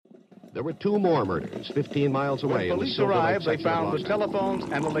there were 2 more murders 15 miles away. When police arrived, they found the telephones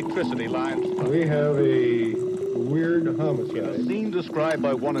and electricity lines. We have a weird homicide. A scene described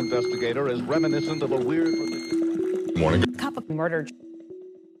by one investigator as reminiscent of a weird... Morning. Couple murder.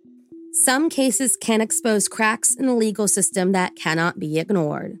 Some cases can expose cracks in the legal system that cannot be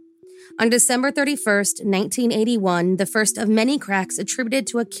ignored. On December 31st, 1981, the first of many cracks attributed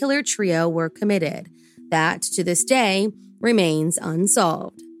to a killer trio were committed that, to this day, remains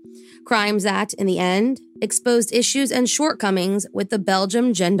unsolved. Crimes that, in the end, exposed issues and shortcomings with the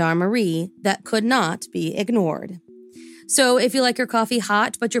Belgium gendarmerie that could not be ignored. So if you like your coffee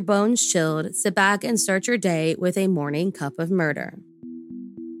hot but your bones chilled, sit back and start your day with a morning cup of murder.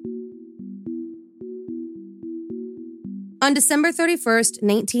 On December 31st,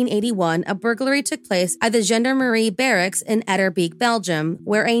 1981, a burglary took place at the Gendarmerie Barracks in Etterbeek, Belgium,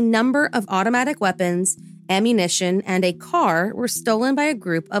 where a number of automatic weapons, ammunition, and a car were stolen by a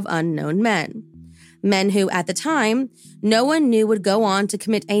group of unknown men. Men who, at the time, no one knew would go on to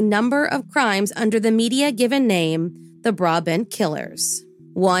commit a number of crimes under the media-given name, the Barbant Killers.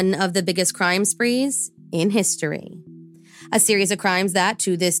 One of the biggest crime sprees in history. A series of crimes that,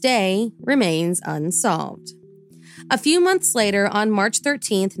 to this day, remains unsolved. A few months later, on March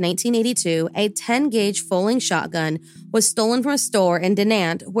 13, 1982, a 10-gauge folding shotgun was stolen from a store in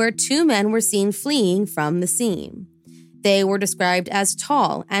Dinant where 2 men were seen fleeing from the scene. They were described as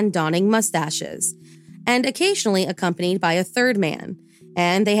tall and donning mustaches, and occasionally accompanied by a third man,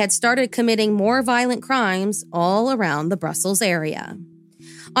 and they had started committing more violent crimes all around the Brussels area.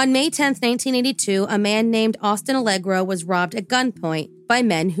 On May 10, 1982, a man named Austin Allegro was robbed at gunpoint by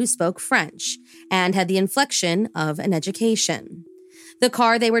men who spoke French and had the inflection of an education. The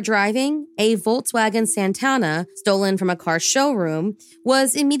car they were driving, a Volkswagen Santana stolen from a car showroom,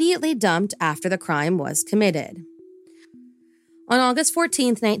 was immediately dumped after the crime was committed. On August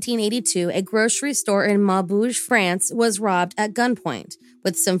 14, 1982, a grocery store in Maubeuge, France, was robbed at gunpoint,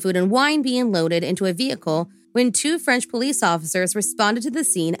 with some food and wine being loaded into a vehicle when 2 French police officers responded to the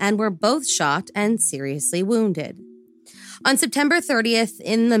scene and were both shot and seriously wounded. On September 30th,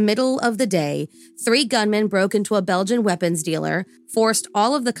 in the middle of the day, 3 gunmen broke into a Belgian weapons dealer, forced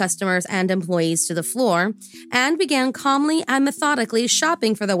all of the customers and employees to the floor, and began calmly and methodically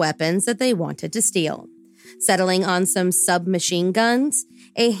shopping for the weapons that they wanted to steal, settling on some submachine guns,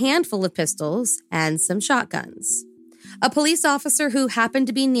 a handful of pistols, and some shotguns. A police officer who happened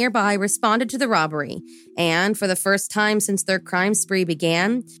to be nearby responded to the robbery, and for the first time since their crime spree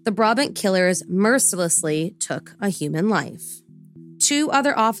began, the Barbant Killers mercilessly took a human life. 2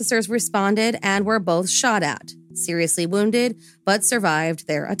 other officers responded and were both shot at, seriously wounded, but survived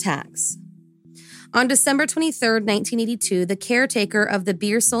their attacks. On December 23, 1982, the caretaker of the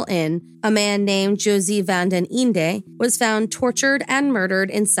Beersel Inn, a man named Josie van den Einde, was found tortured and murdered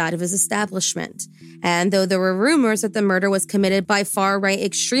inside of his establishment. And though there were rumors that the murder was committed by far-right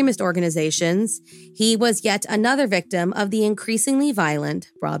extremist organizations, he was yet another victim of the increasingly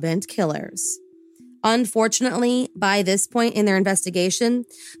violent Barbant Killers. Unfortunately, by this point in their investigation,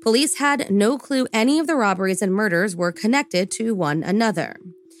 police had no clue any of the robberies and murders were connected to one another.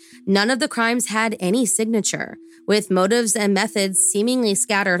 None of the crimes had any signature, with motives and methods seemingly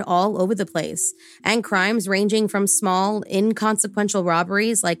scattered all over the place, and crimes ranging from small, inconsequential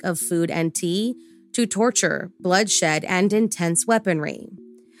robberies like of food and tea, to torture, bloodshed, and intense weaponry.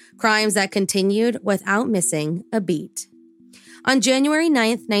 Crimes that continued without missing a beat. On January 9,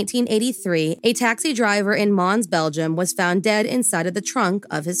 1983, a taxi driver in Mons, Belgium, was found dead inside of the trunk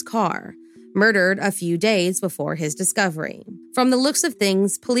of his car, murdered a few days before his discovery. From the looks of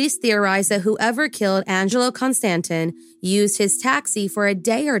things, police theorize that whoever killed Angelo Constantin used his taxi for a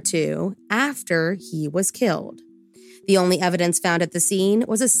day or 2 after he was killed. The only evidence found at the scene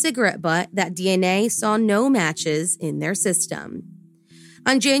was a cigarette butt that DNA saw no matches in their system.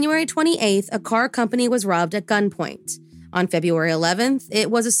 On January 28th, a car company was robbed at gunpoint. On February 11th, it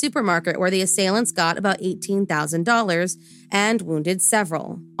was a supermarket where the assailants got about $18,000 and wounded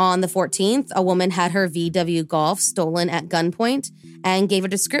several. On the 14th, a woman had her VW Golf stolen at gunpoint and gave a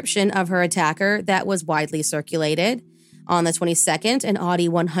description of her attacker that was widely circulated. On the 22nd, an Audi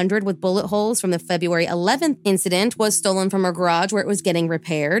 100 with bullet holes from the February 11th incident was stolen from her garage where it was getting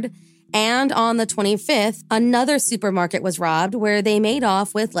repaired. And on the 25th, another supermarket was robbed where they made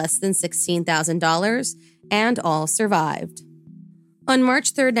off with less than $16,000 and all survived. On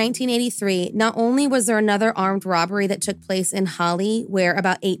March 3, 1983, not only was there another armed robbery that took place in Halle where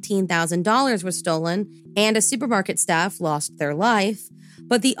about $18,000 was stolen and a supermarket staff lost their life,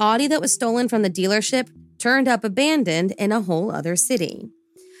 but the Audi that was stolen from the dealership turned up abandoned in a whole other city.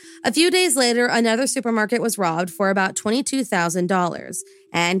 A few days later, another supermarket was robbed for about $22,000,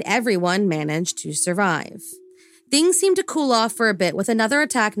 and everyone managed to survive. Things seemed to cool off for a bit, with another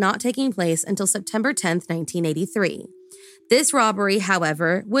attack not taking place until September 10, 1983. This robbery,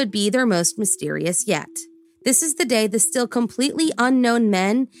 however, would be their most mysterious yet. This is the day the still completely unknown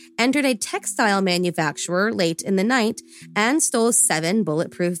men entered a textile manufacturer late in the night and stole 7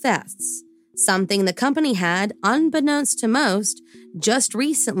 bulletproof vests, something the company had, unbeknownst to most, just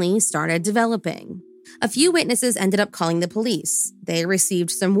recently started developing. A few witnesses ended up calling the police. They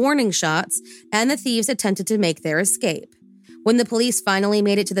received some warning shots, and the thieves attempted to make their escape. When the police finally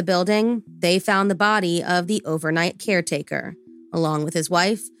made it to the building, they found the body of the overnight caretaker, along with his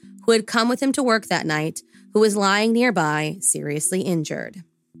wife, who had come with him to work that night, who was lying nearby, seriously injured.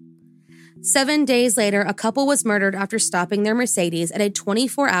 7 days later, a couple was murdered after stopping their Mercedes at a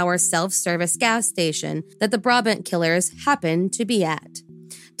 24-hour self-service gas station that the Barbant killers happened to be at.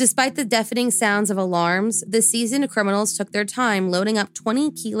 Despite the deafening sounds of alarms, the seasoned criminals took their time loading up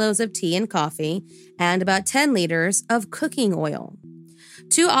 20 kilos of tea and coffee and about 10 liters of cooking oil.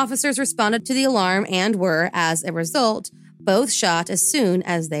 2 officers responded to the alarm and were, as a result, both shot as soon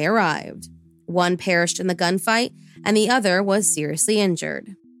as they arrived. One perished in the gunfight, and the other was seriously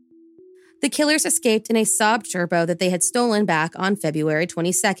injured. The killers escaped in a Saab Turbo that they had stolen back on February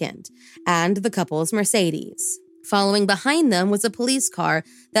 22nd, and the couple's Mercedes. Following behind them was a police car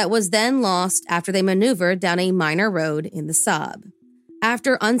that was then lost after they maneuvered down a minor road in the Saab.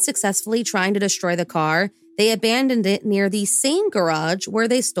 After unsuccessfully trying to destroy the car, they abandoned it near the same garage where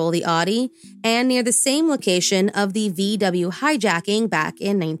they stole the Audi and near the same location of the VW hijacking back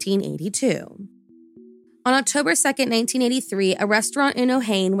in 1982. On October 2, 1983, a restaurant in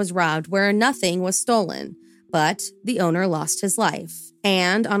O'Hain was robbed where nothing was stolen, but the owner lost his life.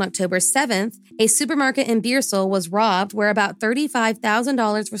 And on October 7th, a supermarket in Beersall was robbed where about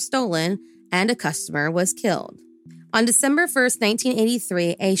 $35,000 were stolen and a customer was killed. On December 1st,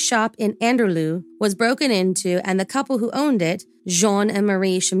 1983, a shop in Anderlecht was broken into and the couple who owned it, Jean and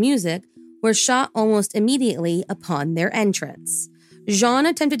Marie Chemusic, were shot almost immediately upon their entrance. Jean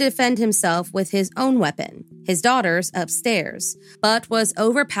attempted to defend himself with his own weapon, his daughter's upstairs, but was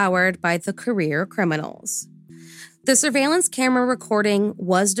overpowered by the career criminals. The surveillance camera recording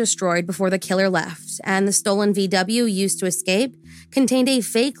was destroyed before the killer left, and the stolen VW used to escape contained a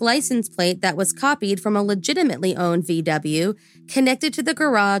fake license plate that was copied from a legitimately owned VW connected to the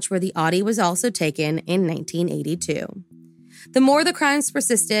garage where the Audi was also taken in 1982. The more the crimes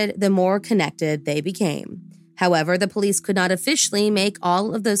persisted, the more connected they became. However, the police could not officially make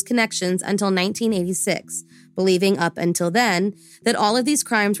all of those connections until 1986, believing up until then that all of these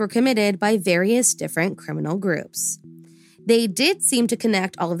crimes were committed by various different criminal groups. They did seem to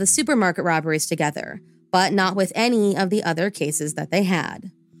connect all of the supermarket robberies together, but not with any of the other cases that they had.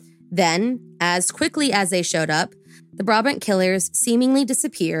 Then, as quickly as they showed up, the Barbant killers seemingly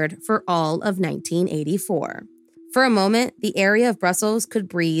disappeared for all of 1984. For a moment, the area of Brussels could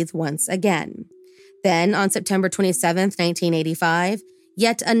breathe once again. Then, on September 27, 1985,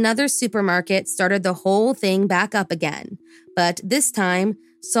 yet another supermarket started the whole thing back up again, but this time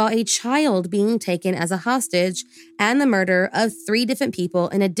saw a child being taken as a hostage and the murder of 3 different people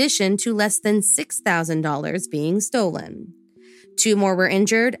in addition to less than $6,000 being stolen. 2 more were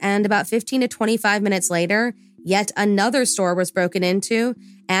injured, and about 15 to 25 minutes later, yet another store was broken into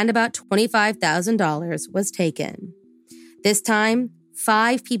and about $25,000 was taken. This time,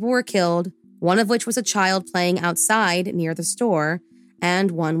 5 people were killed, one of which was a child playing outside near the store, and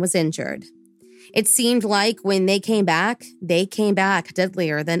 1 was injured. It seemed like when they came back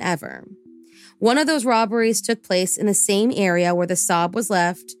deadlier than ever. One of those robberies took place in the same area where the Saab was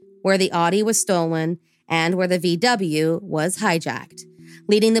left, where the Audi was stolen, and where the VW was hijacked,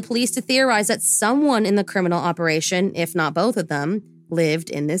 leading the police to theorize that someone in the criminal operation, if not both of them, lived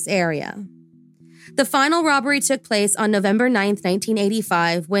in this area. The final robbery took place on November 9,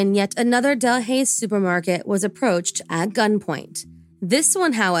 1985, when yet another Delhaize supermarket was approached at gunpoint. This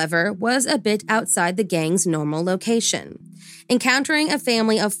one, however, was a bit outside the gang's normal location. Encountering a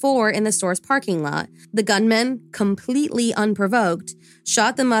family of 4 in the store's parking lot, the gunmen, completely unprovoked,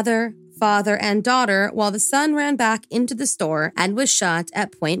 shot the mother, father, and daughter while the son ran back into the store and was shot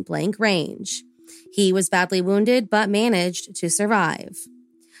at point-blank range. He was badly wounded but managed to survive.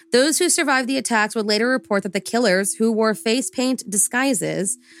 Those who survived the attacks would later report that the killers, who wore face paint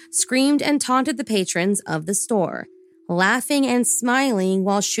disguises, screamed and taunted the patrons of the store, laughing and smiling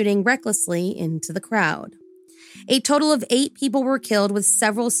while shooting recklessly into the crowd. A total of 8 people were killed with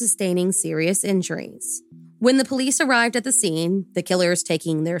several sustaining serious injuries. When the police arrived at the scene, the killers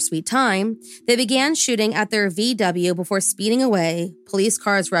taking their sweet time, they began shooting at their VW before speeding away, police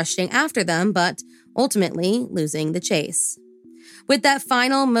cars rushing after them, but ultimately losing the chase. With that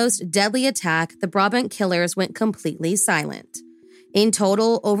final, most deadly attack, the Barbant killers went completely silent. In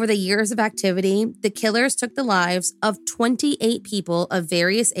total, over the years of activity, the killers took the lives of 28 people of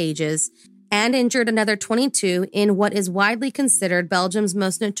various ages and injured another 22 in what is widely considered Belgium's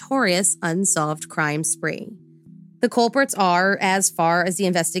most notorious unsolved crime spree. The culprits are, as far as the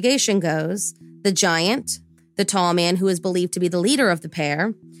investigation goes, the giant, the tall man who is believed to be the leader of the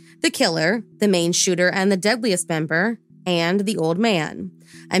pair, the killer, the main shooter and the deadliest member, and the old man,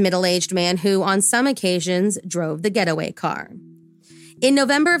 a middle-aged man who, on some occasions, drove the getaway car. In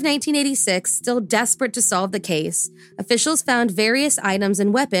November of 1986, still desperate to solve the case, officials found various items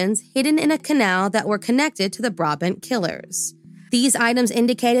and weapons hidden in a canal that were connected to the Barbant killers. These items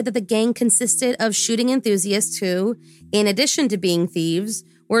indicated that the gang consisted of shooting enthusiasts who, in addition to being thieves,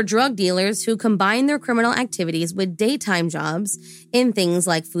 were drug dealers who combined their criminal activities with daytime jobs in things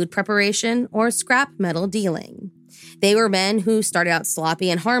like food preparation or scrap metal dealing. They were men who started out sloppy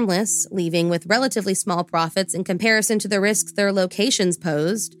and harmless, leaving with relatively small profits in comparison to the risks their locations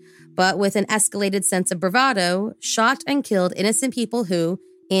posed, but with an escalated sense of bravado, shot and killed innocent people who,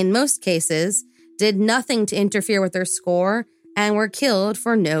 in most cases, did nothing to interfere with their score and were killed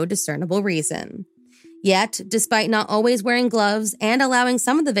for no discernible reason. Yet, despite not always wearing gloves and allowing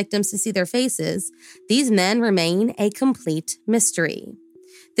some of the victims to see their faces, these men remain a complete mystery.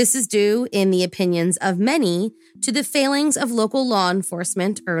 This is due, in the opinions of many, to the failings of local law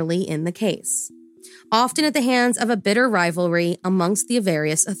enforcement early in the case, often at the hands of a bitter rivalry amongst the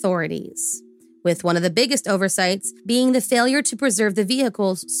various authorities, with one of the biggest oversights being the failure to preserve the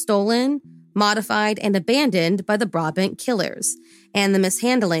vehicles stolen, modified, and abandoned by the Barbant killers, and the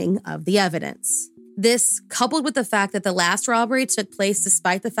mishandling of the evidence. This, coupled with the fact that the last robbery took place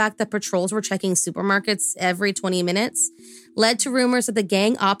despite the fact that patrols were checking supermarkets every 20 minutes, led to rumors that the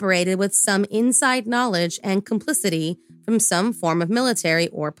gang operated with some inside knowledge and complicity from some form of military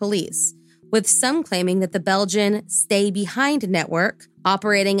or police, with some claiming that the Belgian Stay Behind network,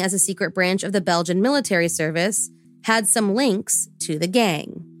 operating as a secret branch of the Belgian military service, had some links to the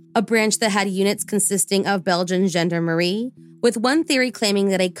gang, a branch that had units consisting of Belgian gendarmerie, with one theory claiming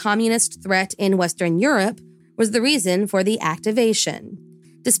that a communist threat in Western Europe was the reason for the activation.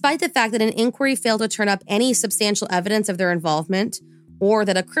 Despite the fact that an inquiry failed to turn up any substantial evidence of their involvement, or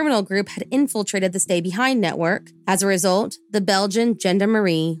that a criminal group had infiltrated the Stay Behind network, as a result, the Belgian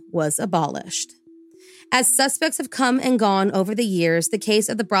gendarmerie was abolished. As suspects have come and gone over the years, the case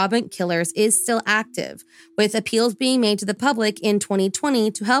of the Barbant killers is still active, with appeals being made to the public in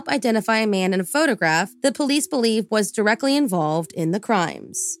 2020 to help identify a man in a photograph the police believe was directly involved in the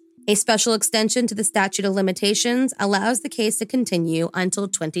crimes. A special extension to the statute of limitations allows the case to continue until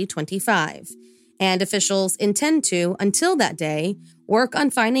 2025, and officials intend to, until that day, work on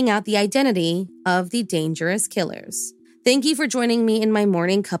finding out the identity of the dangerous killers. Thank you for joining me in my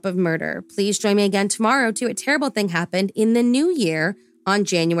morning cup of murder. Please join me again tomorrow to A Terrible Thing Happened in the new year on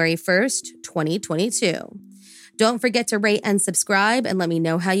January 1st, 2022. Don't forget to rate and subscribe and let me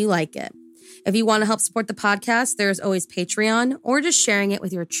know how you like it. If you want to help support the podcast, there's always Patreon or just sharing it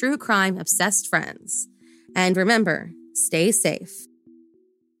with your true crime obsessed friends. And remember, stay safe.